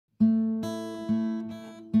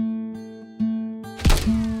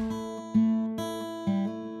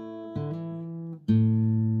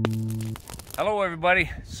Hello everybody.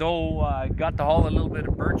 So I got to haul a little bit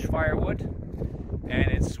of birch firewood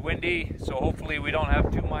and it's windy, so hopefully we don't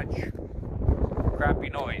have too much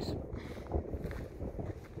crappy noise.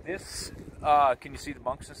 This, can you see the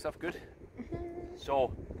bunks and stuff good?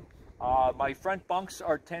 So my front bunks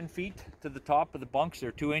are 10 feet to the top of the bunks.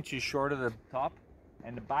 They're 2 inches short of the top,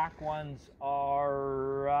 and the back ones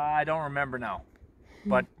are, I don't remember now,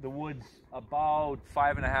 but the wood's about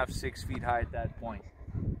 5.5, 6 feet high at that point.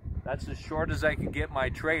 That's as short as I can get my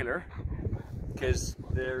trailer, because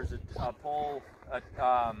there's a pole,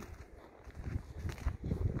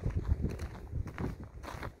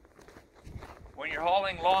 when you're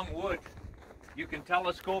hauling long wood, you can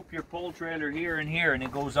telescope your pole trailer here and here, and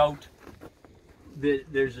it goes out.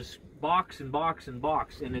 There's this box and box and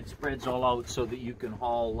box, and it spreads all out so that you can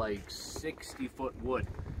haul like 60-foot wood.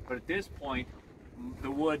 But at this point,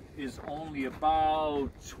 the wood is only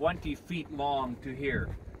about 20 feet long to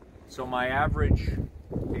here. So my average,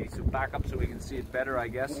 okay, so back up so we can see it better, I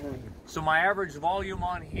guess. So my average volume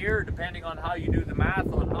on here, depending on how you do the math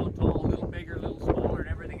on how tall, a little bigger, a little smaller, and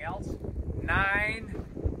everything else, a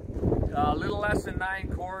little less than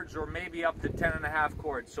 9 cords, or maybe up to 10.5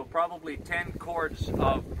 cords. So probably 10 cords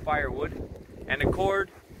of firewood. And a cord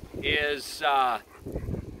is,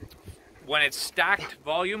 when it's stacked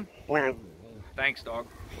volume, thanks dog.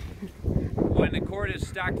 When the cord is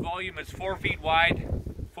stacked volume, it's 4 feet wide,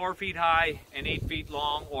 4 feet high, and 8 feet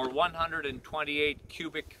long, or 128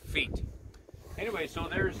 cubic feet. Anyway, so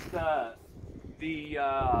there's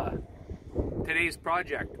today's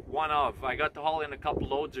project, one of. I got to haul in a couple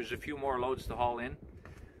loads. There's a few more loads to haul in.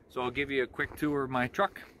 So I'll give you a quick tour of my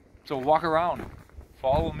truck. So walk around.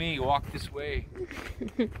 Follow me, walk this way.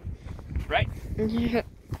 Right? Yeah.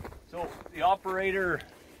 So the operator,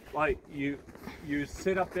 like you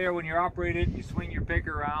sit up there when you're operated, you swing your pick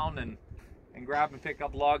around and grab and pick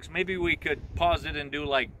up logs. Maybe we could pause it and do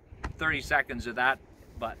like 30 seconds of that,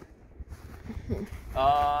 but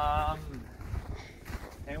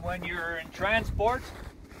and when you're in transport,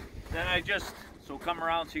 then so come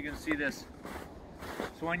around so you can see this.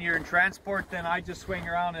 So when you're in transport, then I just swing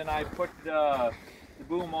around and I put the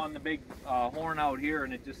boom on the big horn out here,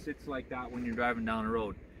 and it just sits like that when you're driving down the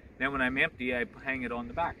road. Then when I'm empty, I hang it on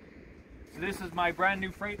the back. So this is my brand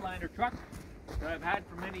new Freightliner truck that I've had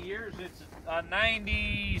for many years. It's a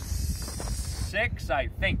 96, I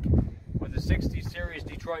think, with a 60 series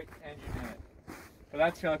Detroit engine in it. But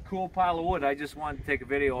that's a cool pile of wood. I just wanted to take a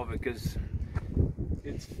video of it because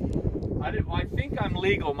I think I'm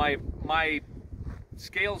legal. My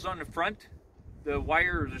scale's on the front, the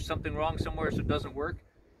wire, there's something wrong somewhere so it doesn't work.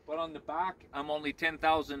 But on the back, I'm only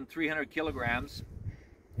 10,300 kilograms,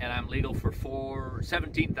 and I'm legal for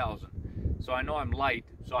 17,000. So I know I'm light,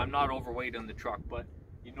 so I'm not overweight on the truck, but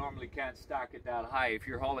you normally can't stack it that high. If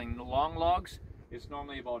you're hauling long logs, it's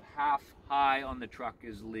normally about half high on the truck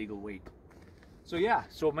is legal weight. So yeah,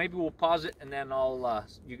 so maybe we'll pause it, and then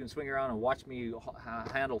you can swing around and watch me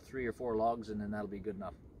handle 3 or 4 logs, and then that'll be good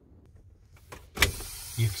enough.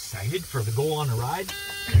 You excited for the go on a ride?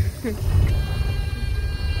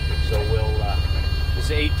 So this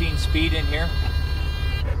is 18 speed in here.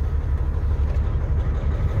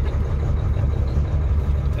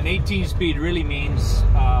 An 18 speed really means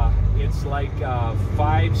it's like a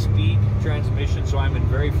 5-speed transmission, so I'm in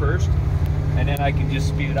very first, and then I can just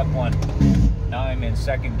speed it up one. Now I'm in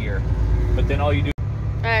second gear, but then all you do...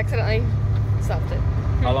 I accidentally stopped it.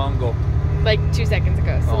 How long ago? Like 2 seconds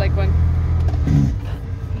ago, so like one.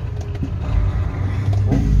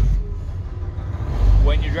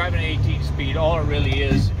 When you're driving an 18 speed, all it really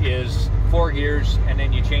is 4 gears, and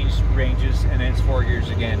then you change ranges, and then it's 4 gears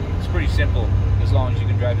again. It's pretty simple, as long as you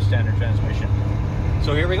can drive a standard transmission.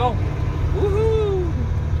 So here we go. Woohoo!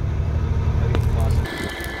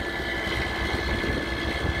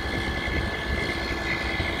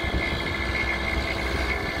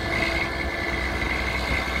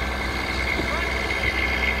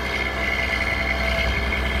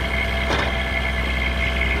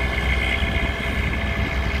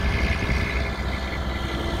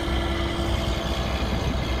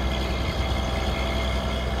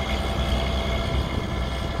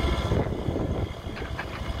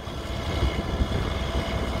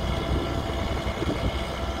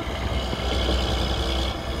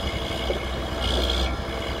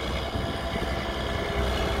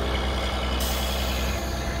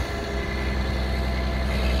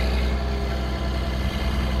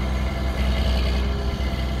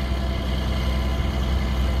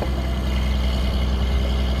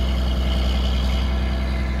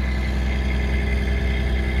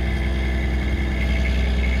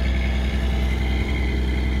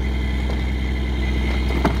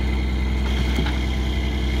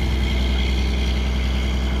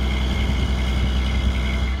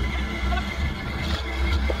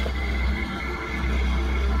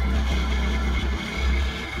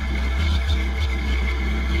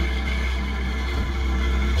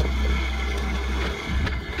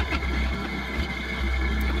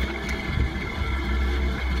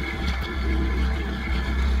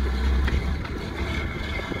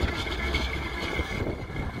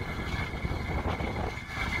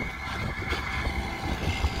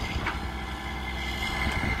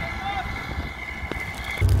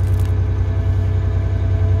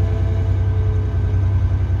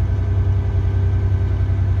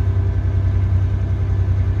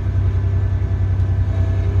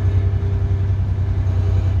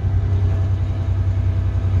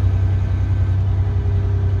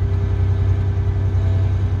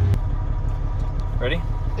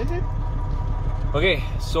 Okay,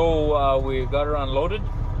 so we got her unloaded,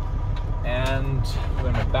 and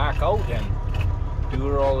we're gonna back out and do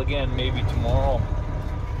her all again maybe tomorrow.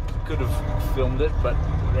 Could have filmed it, but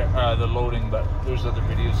the loading, but there's other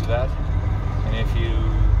videos of that. And if you,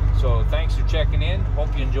 so thanks for checking in.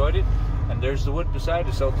 Hope you enjoyed it. And there's the wood beside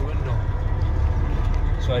us out the window.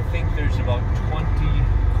 So I think there's about 20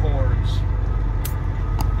 cords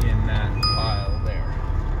in that pile there.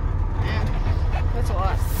 Yeah, that's a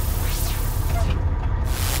lot.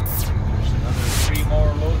 There's another 3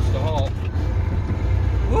 more loads to haul.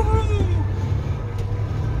 Woohoo!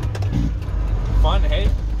 Fun, hey?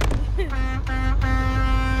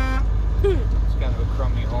 It's kind of a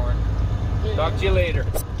crummy horn. Talk to you later.